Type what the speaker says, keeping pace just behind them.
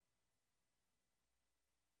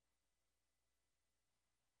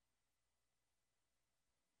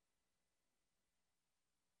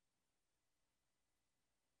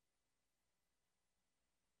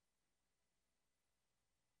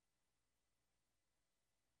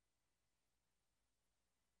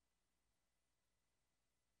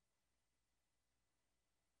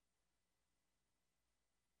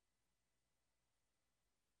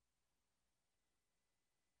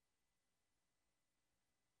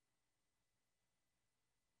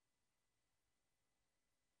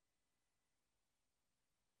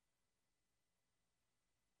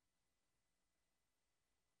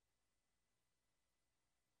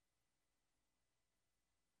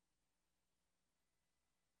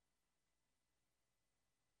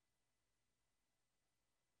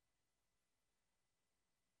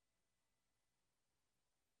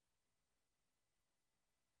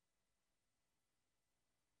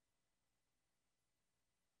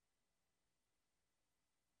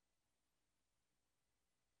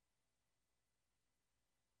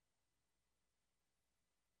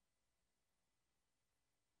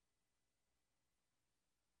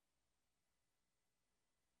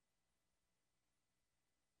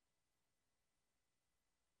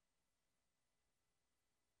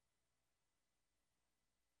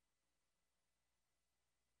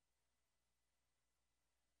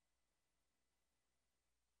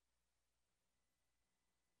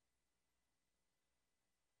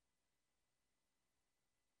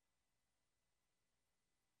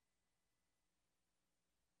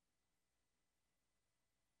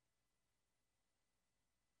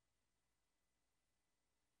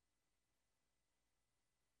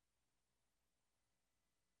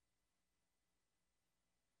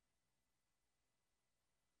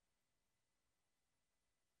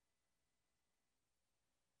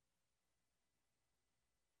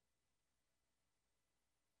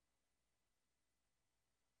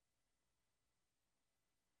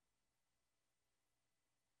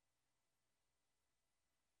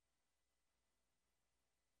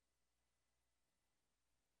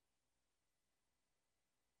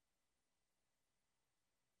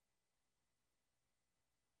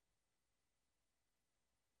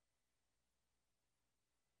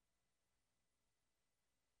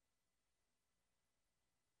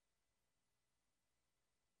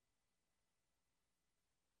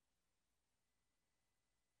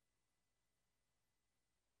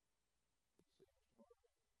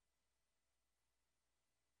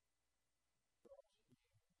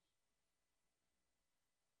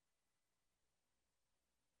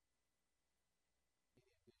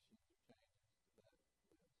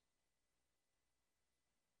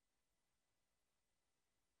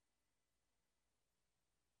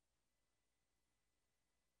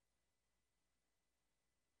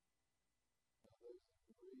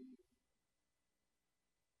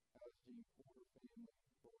Gene Porter family,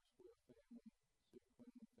 Roy Swift family, Sue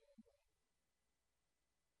Quinlan family,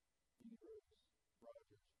 Jeannie Rose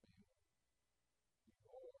Rogers family. You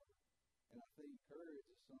are. And I think courage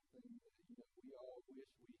is something that, we all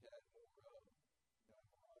wish we had more of.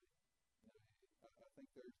 Right? I think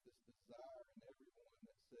there's this desire in everyone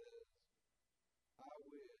that says, I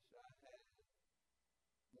wish I had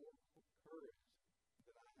more courage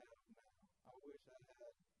than I have now. I wish I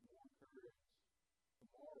had more courage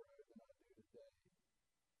tomorrow than I do today.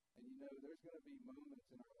 And there's going to be moments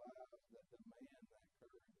in our lives that demand that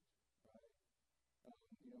courage, right?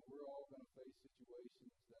 We're all going to face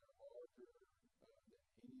situations that are larger than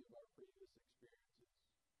any of our previous experiences.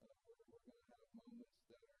 We're going to have moments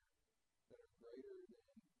that are greater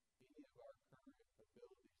than any of our current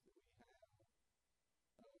abilities that we have.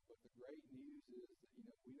 But the great news is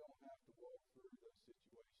that, we don't have to walk through those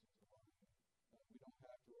situations alone. We don't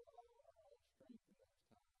have to rely on our own strength in those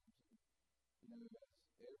times. And, as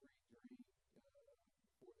every drink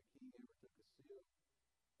before the king ever took a sip,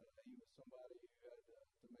 he was somebody who had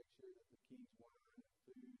to make sure that the king's wine and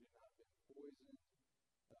food had not been poisoned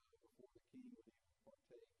before the king would even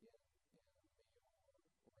partake in a meal or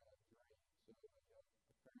in a drink. So,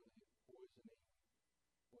 apparently poisoning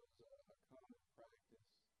was a common practice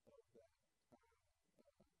of that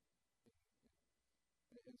time.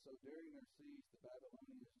 And so during their siege, the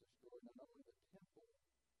Babylonians destroyed not only the temple,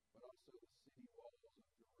 but also the city walls of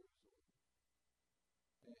Jerusalem.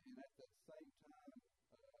 And at that same time,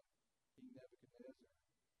 King Nebuchadnezzar,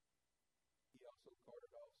 he also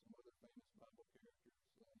carted off some other famous Bible characters.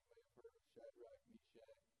 You may have heard of Shadrach,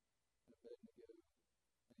 Meshach, and Abednego,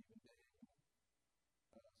 and even Daniel.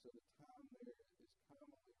 So the time there is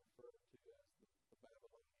commonly referred to as the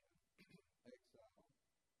Babylonian exile.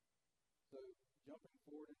 So jumping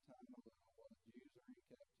forward in time a little, while the Jews are in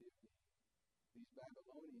captivity, these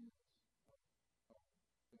Babylonians, I'll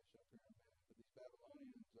finish up here in a minute, but these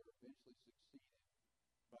Babylonians are eventually succeeded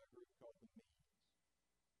by a group called the Medes.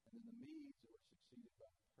 And then the Medes were succeeded by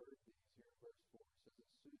the Persians. Here in verse 4, it says, as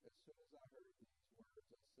soon as I heard these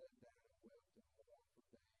words, I sat down and wept and mourned for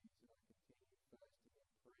days, and I continued fasting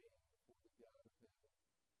and praying before the God of heaven.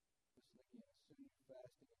 Listen again, as soon as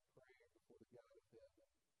fasting and praying before the God of heaven.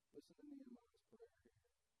 Listen to Nehemiah's prayer here.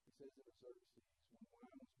 He says in Xerxes, when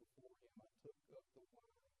wine was before him, I took up the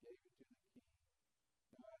wine and gave it to the king.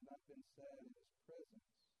 Now I had not been sad in his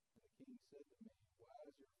presence. And the king said to me, why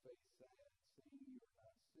is your face sad, seeing you are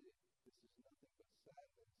not sick? This is nothing but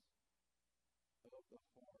sadness of the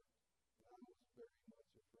heart. And I was very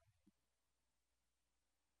much afraid.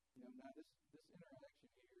 Now this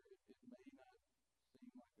interaction here, it may not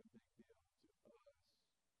seem like a big deal to us,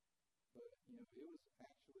 but, it was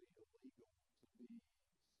actually illegal to be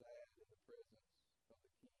sad in the presence of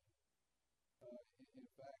the king. In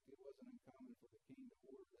fact, it wasn't uncommon for the king to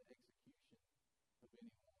order the execution of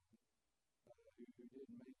anyone who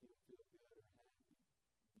didn't make him feel good or happy.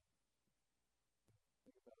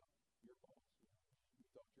 Think about your boss. You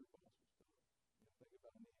thought your boss was tough. Think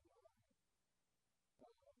about Nehemiah.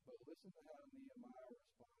 But listen to how Nehemiah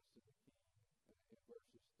responds to the king in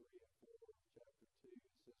verses 3 and 4 of chapter 2.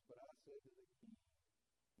 It says, but I said to the king,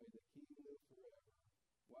 may the king live forever.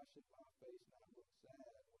 Why should my face not look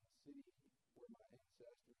sad when the city where my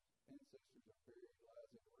ancestors are buried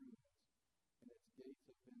lies in ruins, and its gates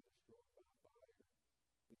have been destroyed by fire?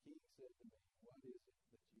 The king said to me, what is it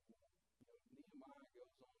that you want? Nehemiah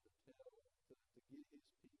goes on to tell, to get his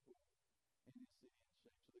people and his city in shape.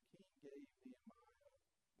 So the king gave Nehemiah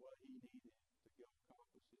what he needed to go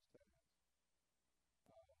accomplish his task.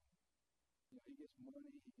 He gets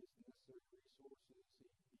money, he gets the necessary resources,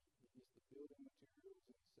 he gets the building materials,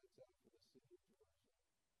 and he sets out for the city of Jerusalem.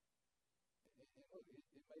 And look,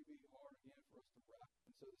 it may be hard again for us to wrap.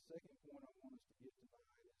 And so the second point I want us to get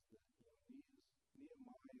tonight is that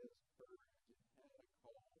Nehemiah's courage, it had a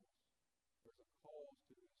cause. There's a cause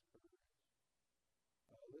to his courage.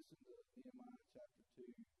 Listen to Nehemiah chapter 2,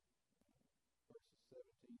 verses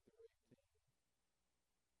 17 through 18.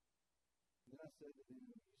 And then I said to them,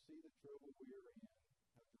 you see the trouble we are in,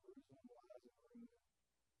 how Jerusalem lies in ruin.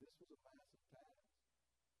 This was a massive task.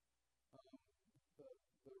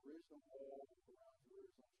 The original wall around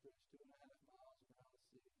Jerusalem stretched 2.5 miles around the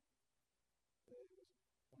city. It was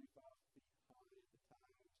 25 feet high at the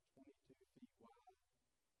time. It was 22 feet wide.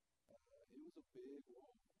 It was a big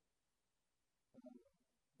wall.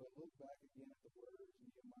 But look back again at the words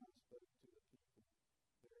Nehemiah spoke to the people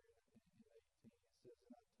there in 18. It says,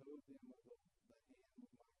 and I told them of the hand of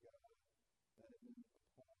my God that had been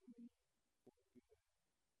upon me for good.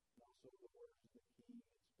 And also the words of the king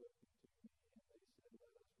had spoken to me, and they said, let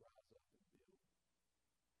us rise up and build.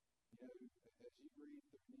 as you read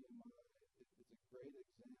through Nehemiah, it's a great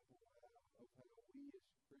example of how we as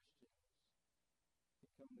Christians can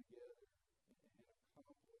come together and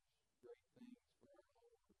accomplish great things for our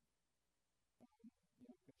Lord.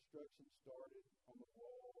 Construction started on the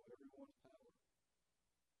wall, everyone's power,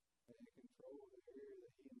 and control of the area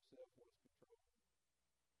that he himself was controlling.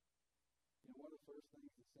 One of the first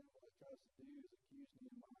things that Sanballat tries to do is accuse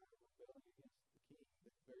Nehemiah of rebelling against the king,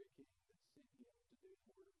 the very king that sent him to do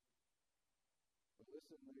the work. But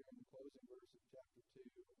listen there in the closing verse of chapter 2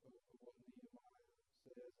 of what Nehemiah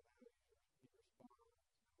says and how he responds.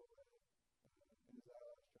 And his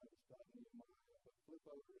allies try to stop Nehemiah. But flip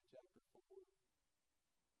over to chapter 4.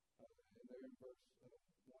 And there in verse 1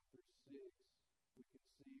 through 6, we can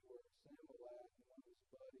see where Sanballat and one of his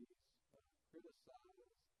buddies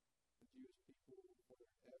criticized the Jewish people for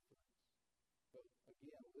their efforts. But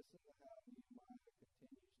again, listen to how Nehemiah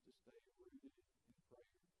continues to stay rooted in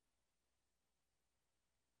prayer.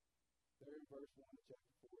 There in verse 1 of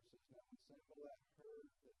chapter 4 it says, Now when Sanballat heard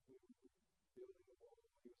that we were building the wall,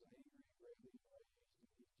 he was angry, greatly enraged, and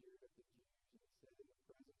he jeered at the Jews, and he said in the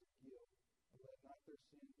presence of guilt, Let not their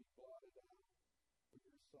sin be blotted out from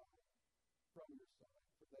your sight,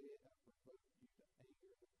 for they have provoked you to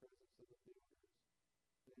anger in the presence of the builders.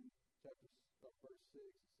 Then verse 6, it says, So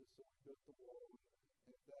we built the wall,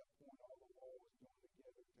 and at that point all the wall was joined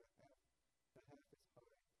together to half its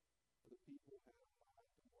height, for the people had a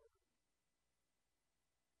mind to work.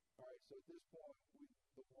 All right, so at this point,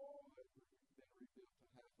 the wall had been rebuilt to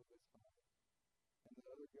half of its height, and the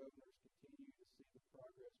other governors continue to see the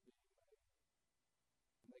progress being made,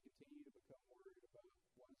 and they continue to become worried about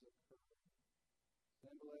what is occurring.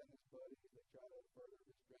 Sanballat and his buddies, they try to further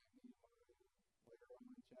distract Nehemiah. Later on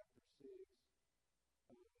in chapter 6,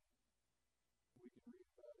 we can read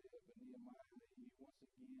about it, but Nehemiah, he once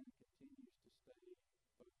again continues to stay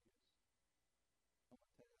focused on the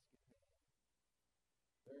task at hand.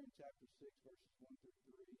 There in chapter 6, verses 1 through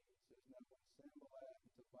 3, it says, Now when Sanballat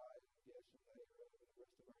and Tobiah and Geshem the Arab and the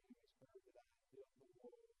rest of our enemies heard that I had built the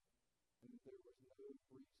wall, and that there was no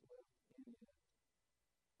breach left in it,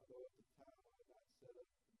 although at the time I had not set up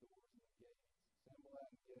the doors and the gates, Sanballat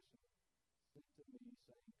and Geshem sent to me,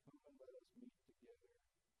 saying, Come and let us meet together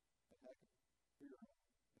at Hakkephirim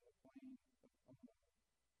in the plain of Ono.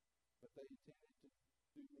 But they intended to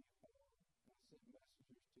do me harm, and I sent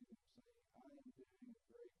messengers to them, saying, I am doing a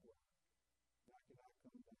great work, and I cannot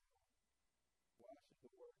come down. Why should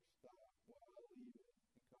the work stop while I leave it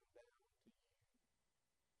and come down to you?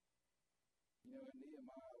 And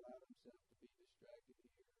Nehemiah allowed himself to be distracted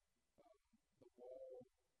here. The wall,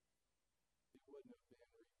 it wouldn't have been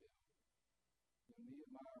rebuilt.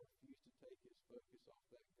 Nehemiah refused to take his focus off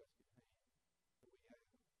that gusted hand that we have.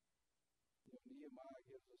 Nehemiah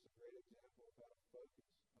gives us a great example of how to focus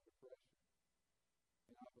under pressure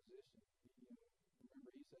and opposition.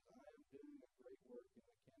 Remember, he says, I am doing a great work and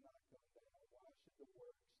I cannot come down. Why should the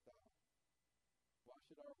work stop? Why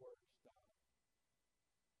should our work stop?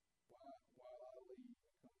 While I leave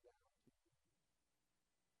and come down to you.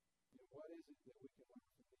 What is it that we can learn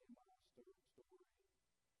from Nehemiah's story?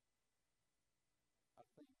 I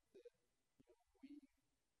think that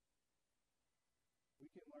we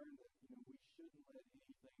can learn that we shouldn't let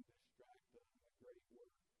anything distract us in a great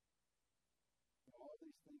work. All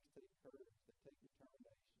these things take courage, they take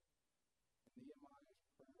determination. And Nehemiah's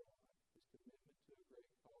prayer life, his commitment to a great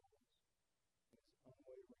cause, and his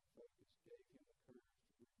unwavering focus gave him the courage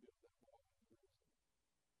to rebuild that wall in Jerusalem.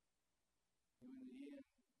 In the end,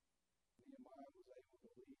 Nehemiah was able to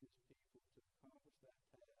lead his people to accomplish that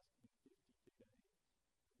task in 52 days.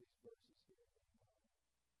 These verses here in Nehemiah.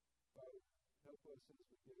 Father, help us as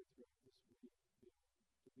we go throughout this week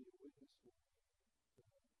to be a witness for you, to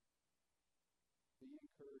be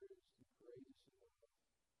encouraged and courageous enough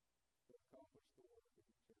to accomplish the work of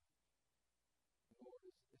the church. And Lord,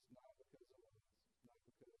 it's not because of us. It's not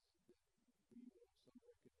because we want some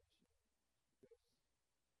recognition. It's because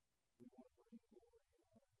we want to bring glory and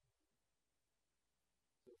honor.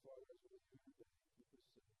 So, Father, as we leave here today, keep us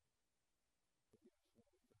safe.